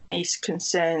and his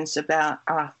concerns about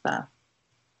Arthur.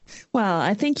 Well,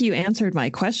 I think you answered my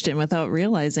question without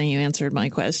realizing you answered my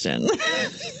question.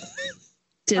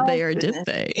 Did they or did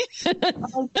they?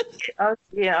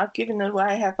 I've given it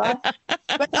away, have I?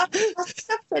 But I've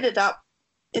set it up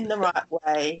in the right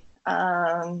way.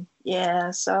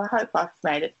 So I hope I've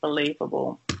made it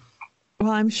believable.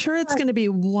 Well, I'm sure it's going to be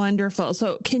wonderful.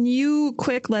 So can you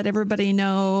let everybody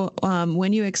know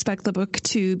when you expect the book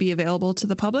to be available to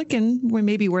the public and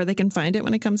maybe where they can find it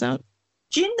when it comes out?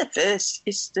 June the 1st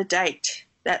is the date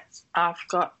that I've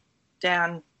got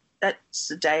down. That's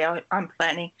the day I'm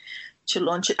planning to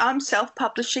launch it. I'm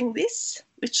self-publishing this,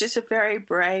 which is a very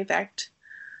brave act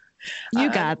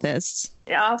You got this.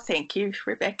 Oh, thank you,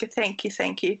 Rebecca. Thank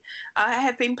you. I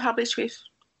have been published with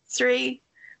 3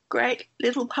 great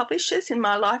little publishers in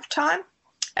my lifetime,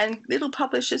 and little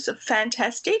publishers are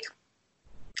fantastic,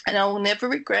 and I will never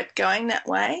regret going that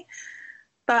way.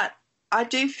 But I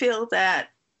do feel that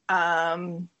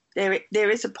there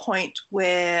is a point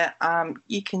where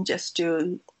you can just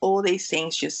do all these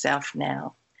things yourself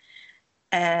now.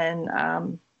 And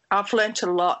I've learnt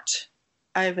a lot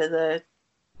over the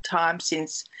time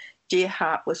since Dear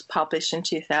Heart was published in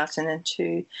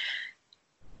 2002.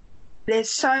 There's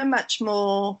so much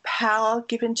more power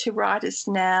given to writers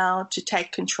now to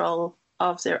take control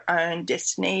of their own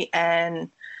destiny, and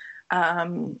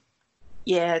to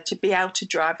be able to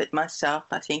drive it myself,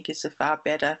 I think, is a far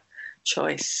better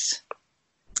choice.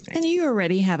 And you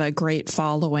already have a great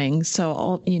following,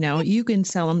 so you can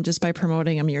sell them just by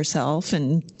promoting them yourself,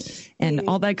 and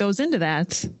all that goes into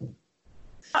that.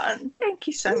 Thank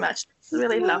you so much. It's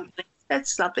really lovely.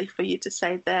 That's lovely for you to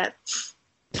say that.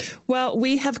 Well,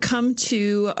 we have come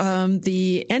to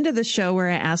the end of the show where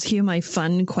I ask you my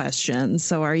fun questions.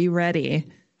 So are you ready?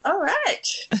 All right.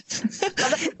 Are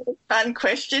they fun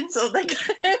questions? Or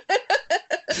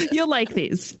You'll like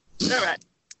these. All right.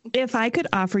 If I could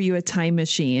offer you a time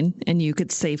machine and you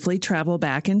could safely travel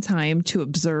back in time to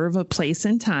observe a place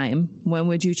and time, when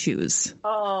would you choose?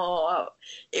 Oh,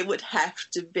 it would have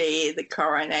to be the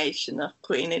coronation of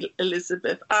Queen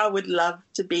Elizabeth. I would love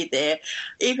to be there,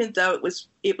 even though it was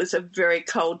a very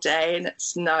cold day and it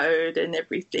snowed and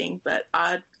everything, but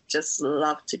I'd just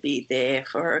love to be there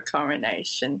for her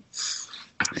coronation.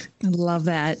 I love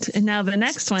that. And now the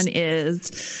next one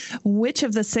is, which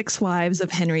of the 6 wives of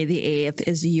Henry VIII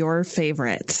is your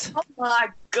favorite? Oh, my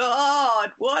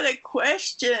God. What a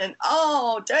question.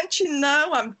 Oh, don't you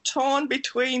know I'm torn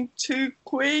between 2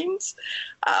 queens?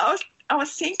 I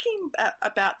was thinking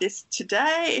about this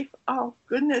today. Oh,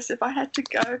 goodness, if I had to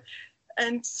go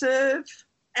and serve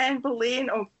Anne Boleyn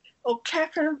or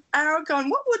Catherine of Aragon,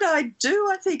 what would I do?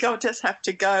 I think I'll just have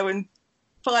to go and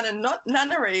find a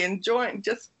nunnery and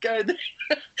just go there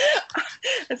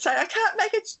and say, I can't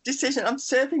make a decision. I'm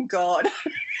serving God.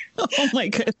 Oh, my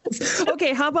goodness.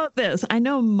 Okay, how about this? I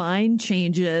know mine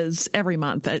changes every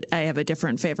month. I have a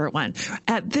different favorite one.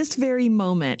 At this very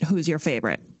moment, who's your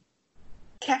favorite?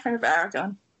 Catherine of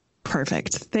Aragon.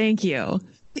 Perfect. Thank you.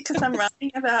 Because I'm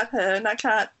writing about her,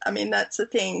 and that's the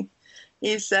thing,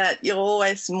 is that you're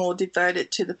always more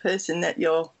devoted to the person that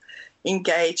you're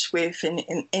engaged with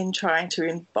and trying to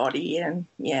embody. And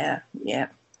yeah.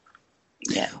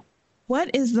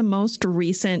 What is the most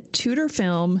recent Tudor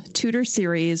film, Tudor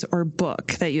series, or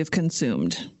book that you've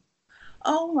consumed?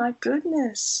 Oh, my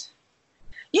goodness.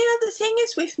 The thing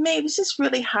is with me, this is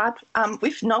really hard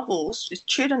with novels, with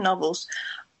Tudor novels.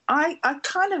 I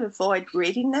kind of avoid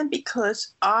reading them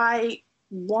because I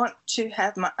want to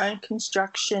have my own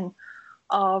construction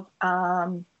of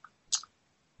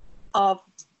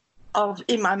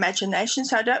in my imagination,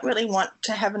 so I don't really want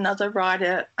to have another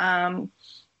writer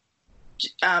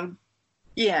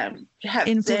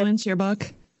influence your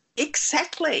book.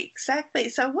 Exactly.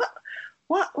 So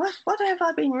what have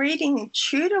I been reading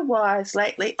Tudor wise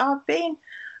lately? I've been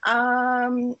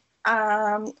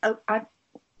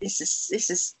this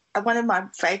is one of my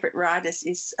favorite writers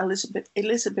is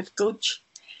Elizabeth Gooch.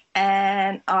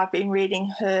 And I've been reading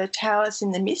her Towers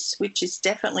in the Mist, which is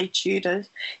definitely Tudor.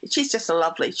 She's just a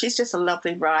lovely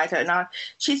writer, and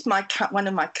she's one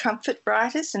of my comfort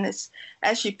writers. And it's,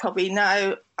 as you probably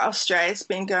know, Australia's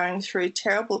been going through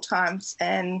terrible times,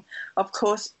 and of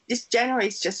course, this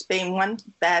January's just been one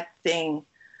bad thing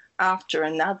after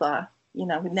another.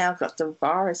 We've now got the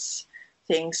virus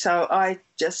thing, so I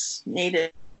just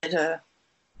needed a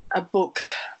book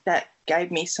that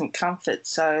gave me some comfort.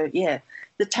 So yeah.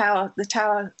 The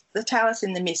Towers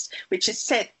in the Mist, which is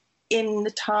set in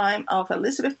the time of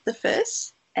Elizabeth I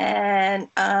and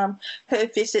her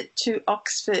visit to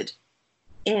Oxford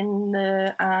in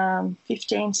the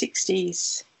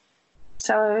 1560s.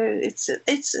 So it's a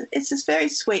very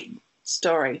sweet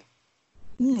story.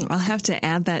 I'll have to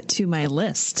add that to my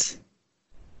list.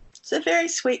 It's a very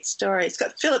sweet story. It's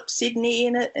got Philip Sidney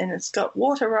in it, and it's got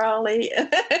Walter Raleigh.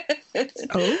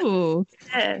 Oh,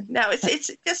 yeah. No,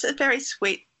 it's just a very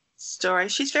sweet story.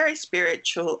 She's very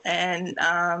spiritual, and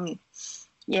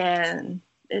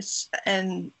it's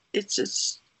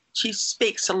just she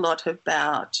speaks a lot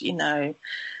about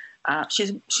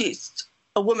she's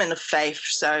a woman of faith,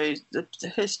 so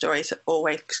her stories are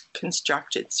always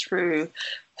constructed through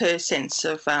her sense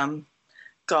of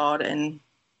God and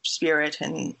spirit,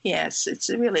 and yes, it's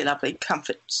a really lovely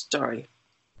comfort story.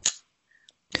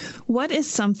 What is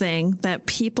something that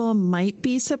people might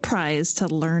be surprised to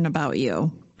learn about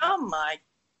you? Oh, my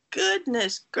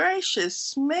goodness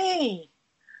gracious me.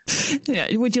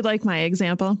 Yeah. Would you like my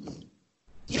example?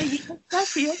 Yeah, you can go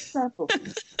for your example.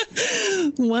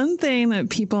 One thing that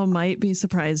people might be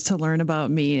surprised to learn about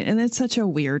me, and it's such a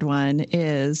weird one,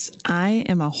 is I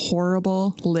am a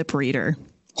horrible lip reader.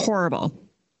 Horrible.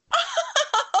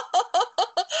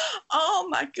 Oh,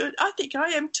 my good. I think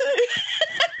I am too.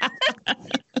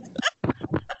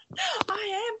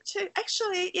 I am too.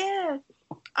 Actually, yeah.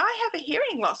 I have a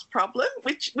hearing loss problem,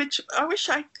 which I wish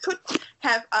I could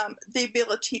have the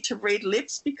ability to read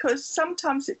lips, because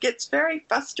sometimes it gets very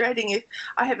frustrating if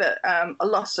I have a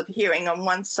loss of hearing on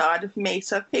one side of me.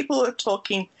 So if people are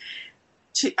talking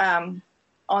to on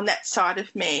that side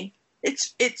of me,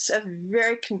 it's a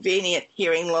very convenient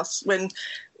hearing loss when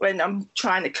I'm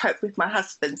trying to cope with my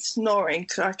husband snoring,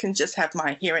 so I can just have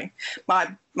my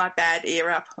bad ear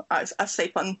up. I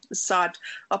sleep on the side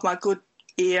of my good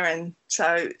ear, and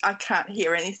so I can't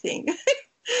hear anything,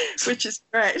 which is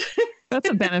great. That's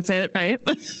a benefit, right?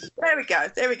 There we go.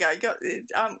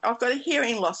 I've got a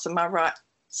hearing loss on my right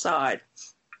side.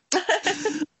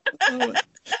 I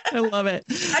love it.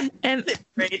 And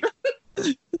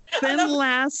then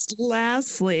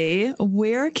lastly,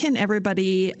 where can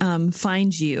everybody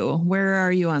find you? Where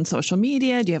are you on social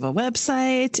media? Do you have a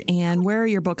website? And where are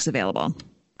your books available?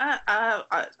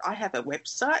 I have a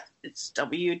website. It's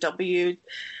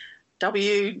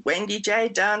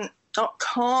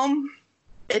www.wendyjdunn.com.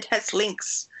 It has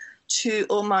links to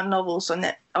all my novels on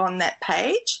that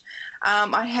page.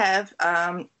 I have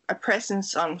a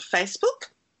presence on Facebook.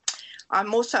 I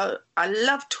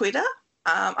love Twitter.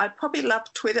 I probably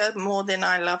love Twitter more than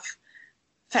I love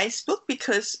Facebook,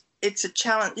 because it's a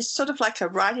challenge. It's sort of like a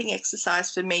writing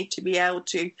exercise for me to be able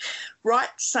to write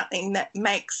something that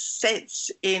makes sense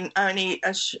in only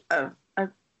I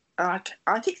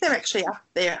think they're actually up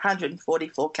there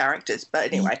 144 characters,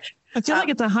 but anyway. I feel like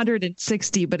it's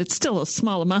 160, but it's still a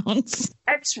small amount.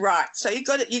 That's right. So you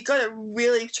got to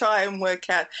really try and work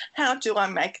out, how do I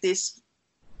make this,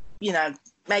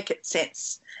 make it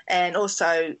sense, and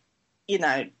also,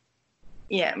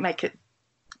 make it.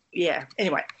 Yeah.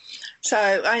 Anyway, so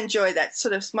I enjoy that.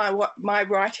 Sort of my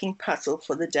writing puzzle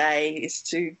for the day is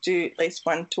to do at least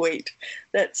one tweet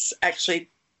that's actually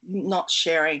not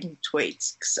sharing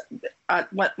tweets.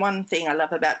 One thing I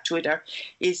love about Twitter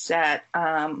is that,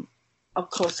 of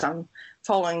course, I'm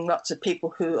following lots of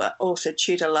people who are also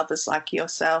tutor lovers like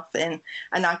yourself, and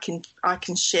I can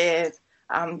share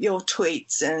your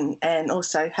tweets and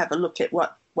also have a look at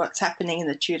what's happening in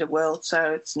the tutor world.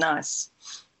 So it's nice.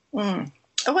 And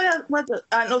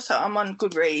also I'm on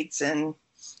Goodreads, and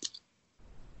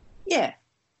yeah.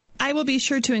 I will be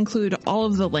sure to include all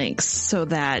of the links so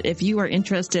that if you are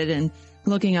interested in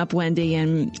looking up Wendy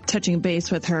and touching base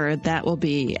with her, that will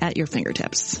be at your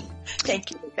fingertips.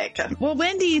 Thank you, Rebecca. Well,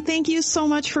 Wendy, thank you so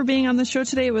much for being on the show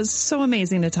today. It was so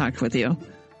amazing to talk with you.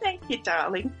 Thank you,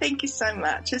 darling. Thank you so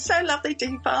much. It's so lovely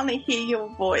to finally hear your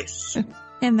voice.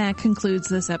 And that concludes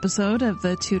this episode of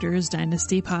the Tudors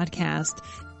Dynasty podcast.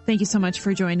 Thank you so much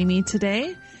for joining me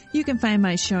today. You can find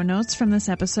my show notes from this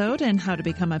episode and how to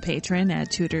become a patron at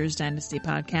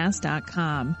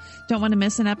tutorsdynastypodcast.com. Don't want to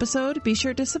miss an episode? Be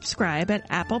sure to subscribe at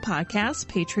Apple Podcasts,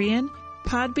 Patreon,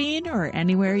 Podbean, or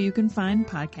anywhere you can find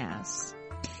podcasts.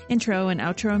 Intro and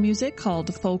outro music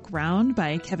called Folk Round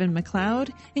by Kevin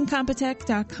MacLeod,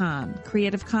 Incompetech.com.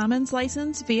 Creative Commons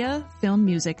license via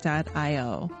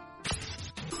filmmusic.io.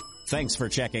 Thanks for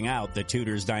checking out the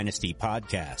Tudors Dynasty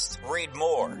podcast. Read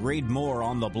more. Read more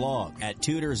on the blog at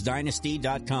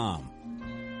tutorsdynasty.com.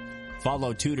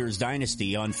 Follow Tudors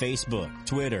Dynasty on Facebook,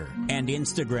 Twitter, and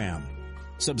Instagram.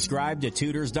 Subscribe to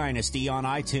Tudors Dynasty on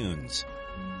iTunes.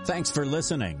 Thanks for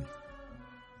listening.